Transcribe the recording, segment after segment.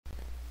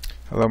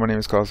Hello, my name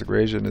is Classic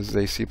Rage, and this is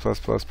a C++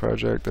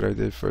 project that I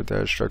did for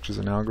data structures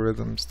and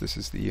algorithms. This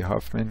is the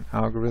Huffman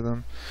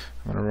algorithm.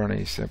 I'm going to run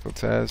a simple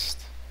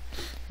test,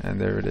 and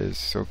there it is.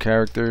 So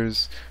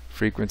characters,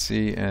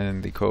 frequency,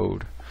 and the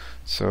code.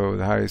 So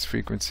the highest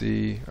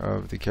frequency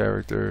of the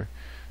character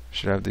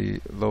should have the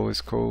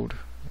lowest code,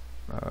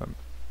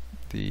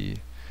 the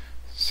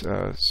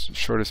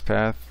shortest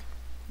path.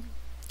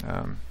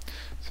 So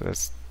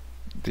that's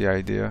the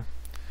idea.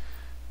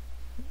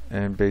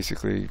 And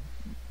basically,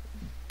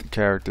 the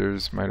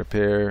characters might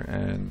appear,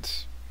 and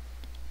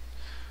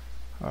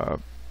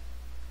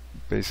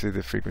basically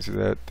the frequency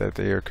that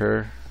they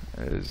occur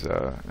is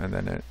and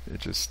then it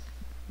just,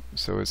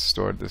 so it's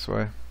stored this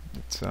way.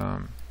 It's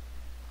and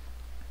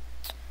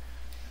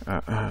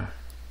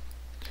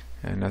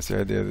that's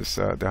the idea of this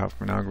the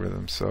Huffman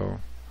algorithm.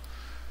 So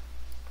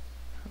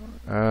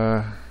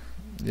yeah,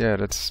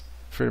 that's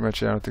pretty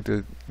much it. I don't think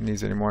that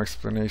needs any more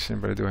explanation,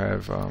 but I do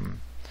have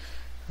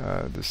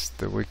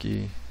the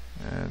wiki,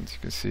 and you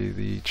can see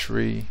the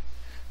tree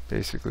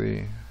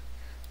basically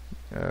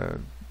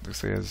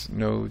looks like it has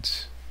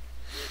nodes,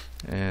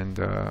 and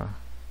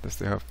that's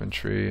the Huffman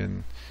tree, and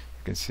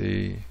you can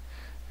see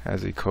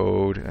has a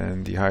code,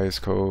 and the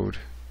highest code,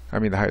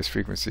 the highest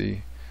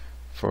frequency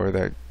for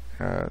that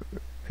a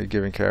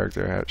given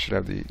character should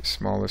have the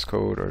smallest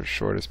code or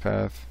shortest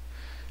path.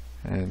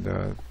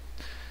 And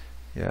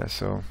yeah,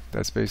 so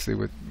that's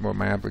basically what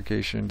my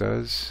application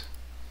does,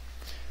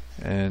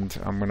 and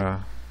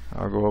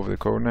I'll go over the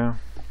code now.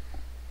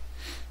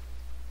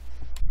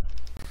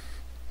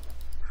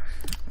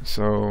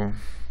 So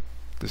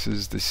this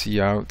is the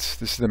cout,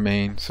 this is the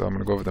main, so I'm going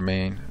to go over the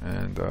main,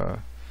 and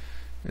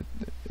it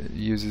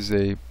uses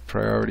a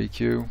priority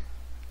queue,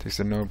 takes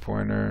a node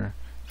pointer,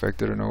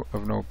 vector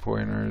of node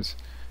pointers,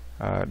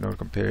 node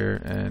compare,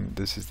 and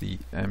this is the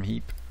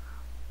mheap.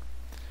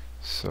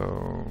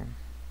 So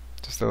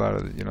just a lot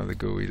of the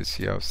GUI, the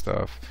cout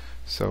stuff.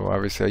 So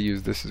obviously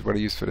this is what I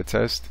used for the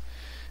test.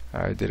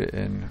 I did it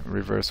in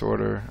reverse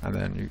order, and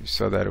then you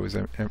saw that it was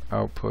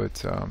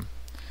output.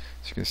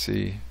 As you can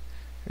see,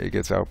 it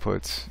gets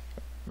outputs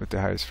with the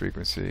highest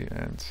frequency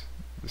and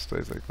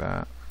displays like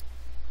that.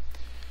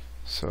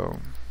 So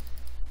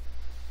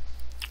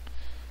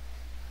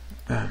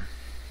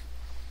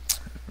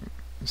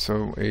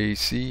so a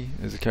C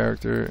is a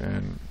character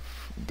and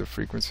the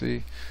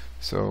frequency.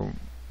 So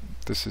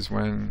this is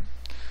when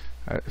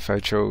if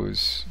I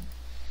chose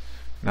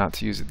not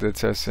to use the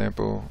test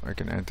sample, I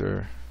can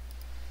enter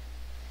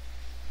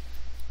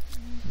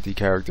the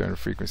character and the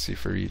frequency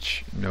for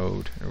each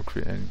node. It will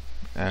create and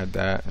add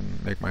that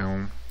and make my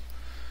own.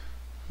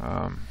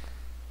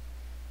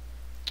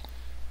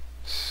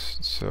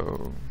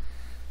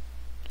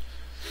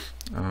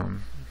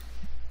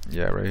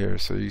 Yeah, right here.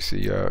 So you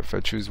see, if I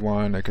choose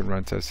 1, I can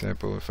run test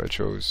sample. If I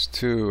chose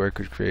 2, I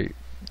could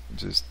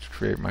just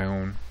create my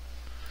own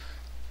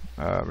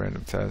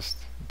random test.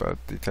 But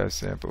the test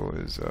sample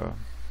is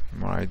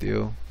more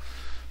ideal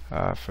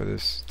for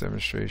this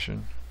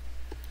demonstration.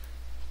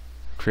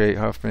 Create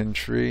Huffman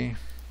tree.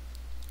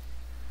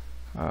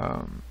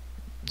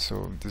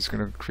 So this is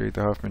going to create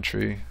the Huffman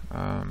tree.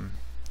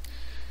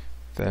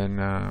 Then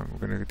we're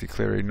going to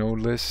declare a node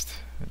list,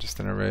 just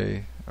an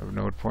array of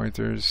node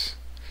pointers.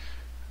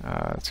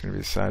 It's going to be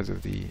the size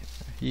of the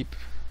heap.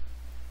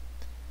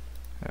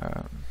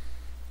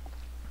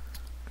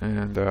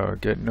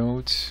 And get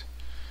nodes.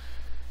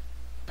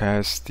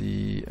 Pass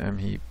the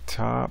mheap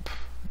top.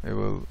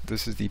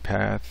 This is the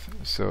path,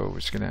 so we're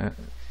just going to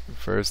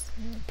first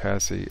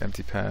pass a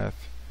empty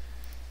path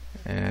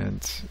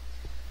and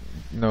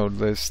node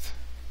list,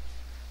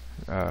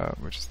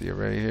 which is the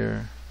array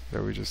here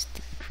that we just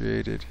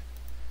created,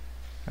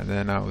 and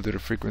then we'll do the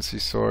frequency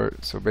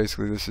sort. So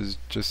basically this is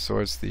just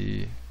sorts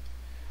the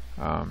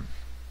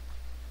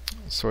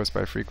sorts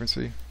by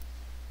frequency,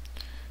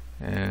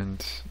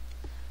 and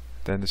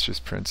then this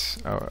just prints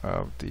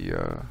out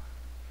the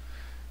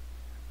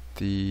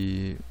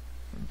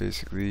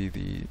basically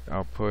the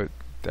output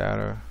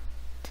data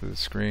to the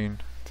screen,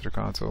 to the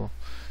console.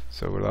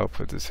 So we'll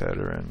output this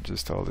header and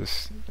just all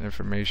this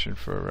information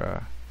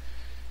for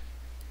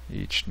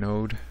each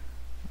node.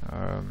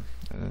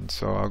 And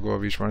so I'll go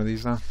over each one of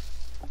these now.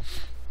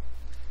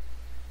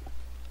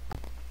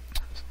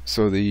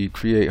 So the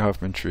create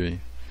Huffman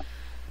tree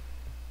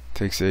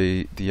takes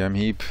the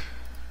mheap.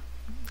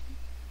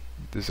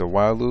 There's a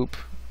while loop,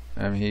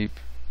 mheap,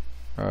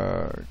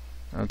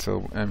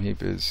 until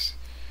mheap is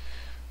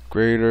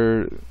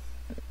greater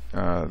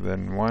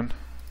than 1,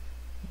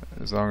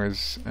 as long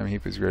as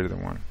mheap is greater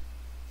than 1.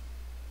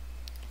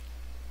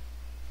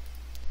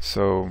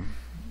 So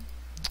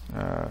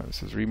it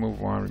says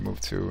remove 1,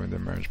 remove 2, and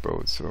then merge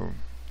both. So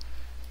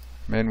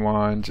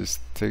min1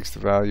 just takes the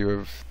value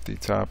of the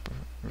top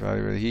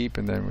value of the heap,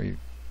 and then we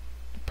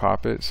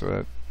pop it, so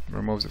that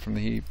removes it from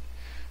the heap.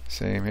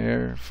 Same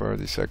here for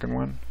the second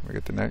one. We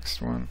get the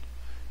next one,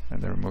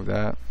 and then remove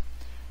that.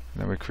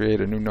 And then we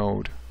create a new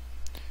node,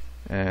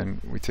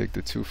 and we take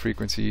the 2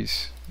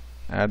 frequencies,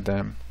 add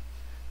them,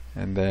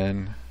 and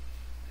then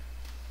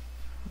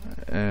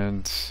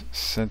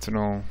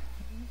Sentinel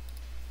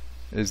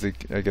is the,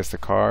 I guess, the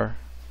car,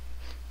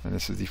 and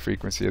this is the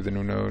frequency of the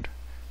new node.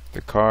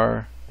 The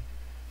car,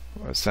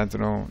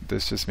 sentinel,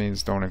 this just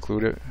means don't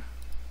include it.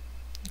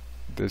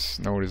 This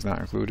node is not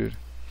included.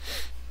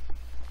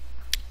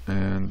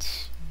 And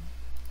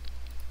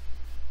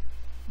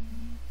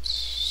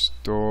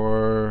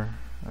store,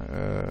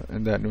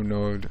 in that new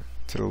node,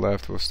 to the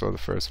left we'll store the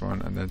first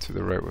one, and then to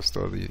the right we'll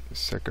store the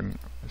second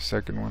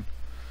one.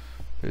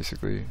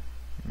 Basically,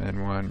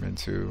 min 1, min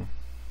 2,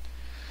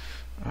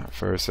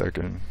 first,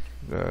 second,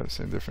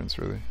 same difference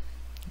really.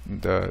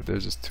 And,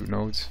 there's just two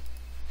nodes.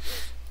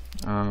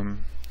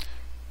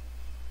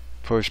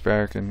 Push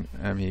back in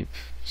M heap,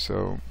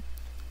 so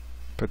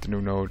put the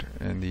new node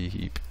in the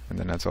heap, and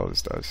then that's all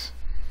this does.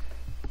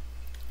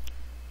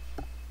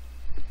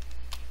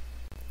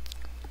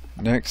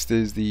 Next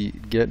is the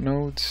get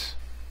nodes.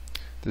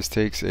 This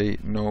takes a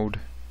node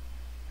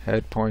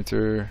head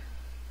pointer,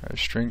 a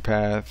string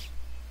path,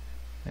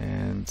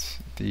 and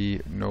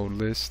the node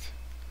list.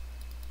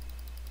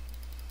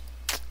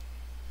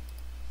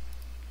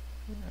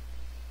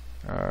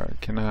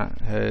 Cannot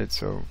head,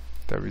 so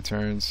that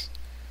returns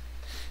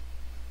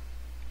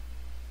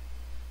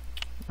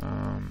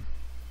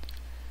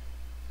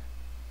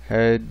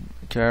head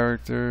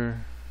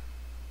character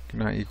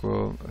cannot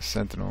equal a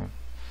sentinel.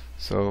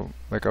 So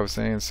like I was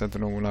saying,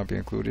 sentinel will not be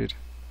included.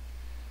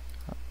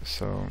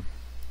 So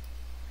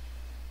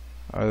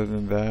other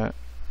than that,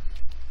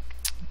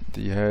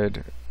 the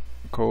head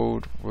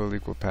code will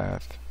equal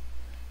path,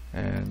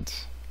 and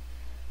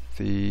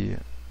the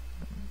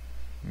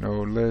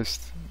node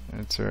list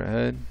insert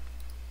head.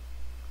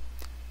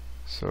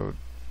 So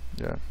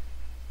yeah,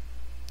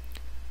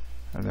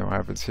 and then what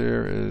happens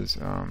here is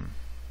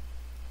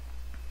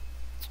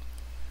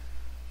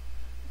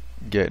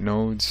get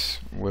nodes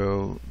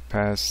will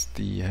pass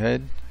the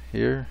head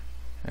here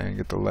and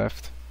get the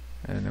left,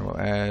 and it will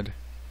add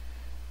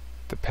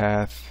the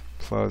path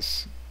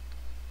plus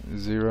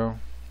 0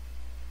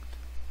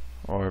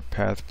 or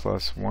path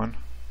plus 1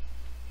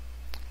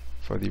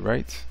 for the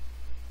right,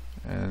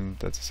 and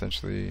that's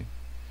essentially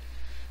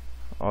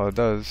all it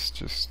does.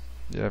 Just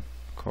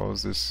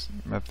calls this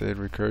method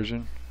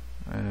recursion,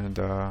 and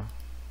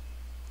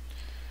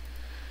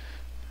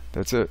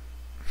that's it.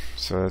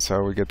 So that's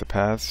how we get the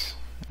paths.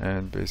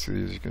 And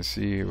basically, as you can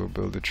see, it will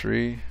build a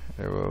tree.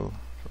 It will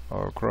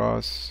all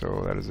across,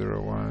 so that is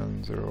 0,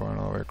 1, 0, 1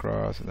 all the way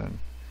across, and then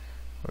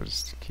we'll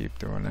just keep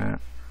doing that.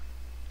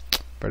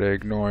 But it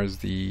ignores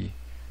the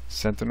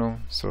sentinel,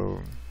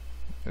 so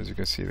as you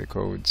can see, the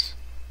codes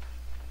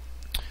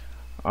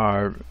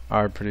are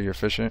pretty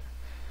efficient.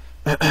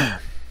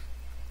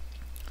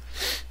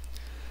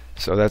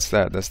 So that's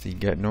that. That's the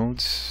get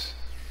nodes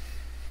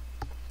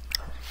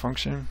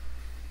function.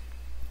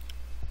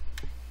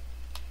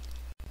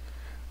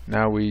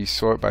 Now we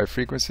sort by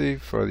frequency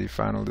for the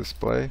final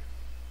display.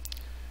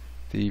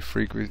 The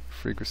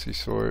frequency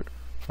sort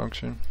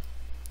function.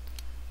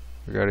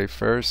 We got a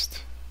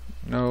first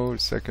node,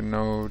 second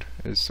node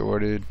is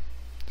sorted.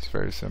 It's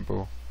very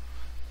simple.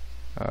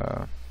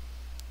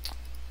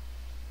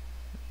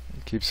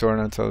 Keep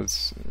sorting until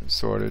it's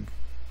sorted.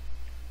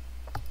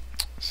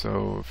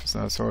 So if it's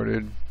not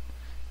sorted,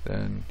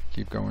 then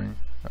keep going.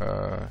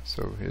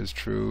 So here's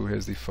true,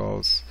 here's the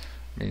false,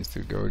 means to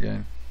go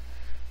again.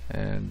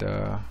 And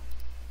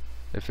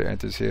if it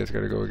enters here, it's got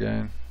to go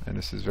again. And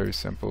this is very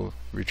simple.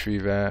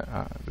 Retrieve at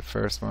the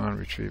first one,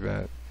 retrieve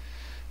at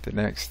the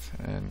next,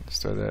 and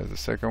store that as the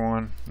second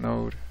one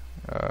node.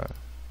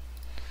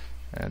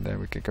 And then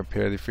we can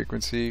compare the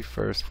frequency.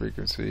 First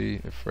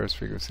frequency, if first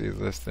frequency is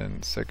less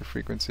than second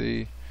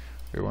frequency,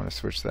 we want to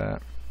switch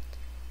that.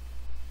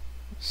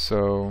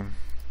 So,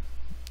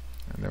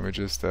 and then we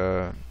just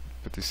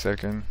put the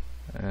second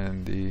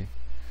and the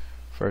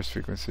first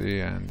frequency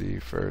and the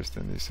first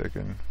and the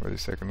second, or the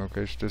second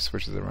location, just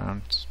switches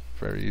around. It's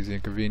very easy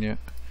and convenient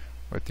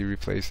with the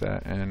replace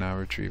that and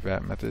retrieve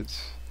at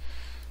methods.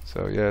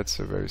 So yeah, it's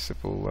a very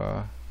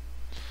simple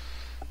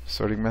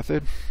sorting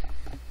method.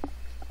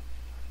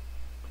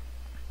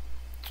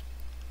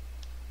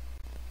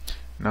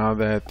 Now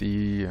that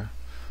the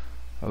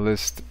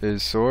list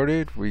is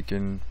sorted, we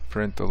can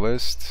print the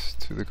list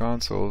to the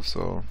console.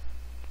 So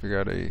we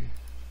got a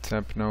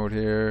temp node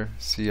here,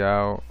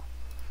 cout,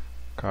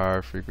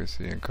 car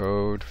frequency and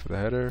code for the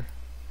header,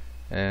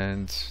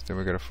 and then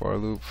we got a for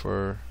loop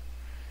for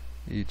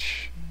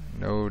each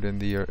node in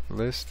the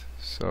list.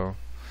 So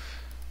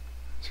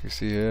as you can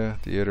see here,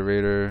 the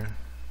iterator,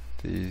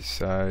 the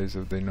size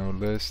of the node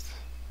list,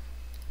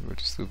 we'll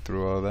just loop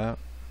through all that.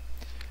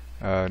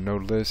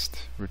 Node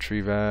list,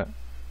 retrieve at,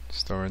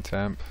 store in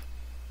temp,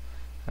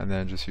 and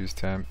then just use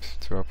temp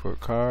to output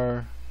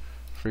car,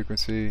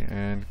 frequency,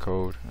 and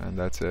code, and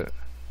that's it.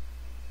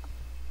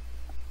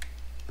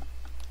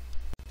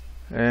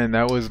 And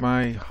that was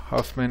my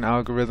Huffman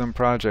algorithm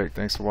project.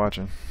 Thanks for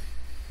watching.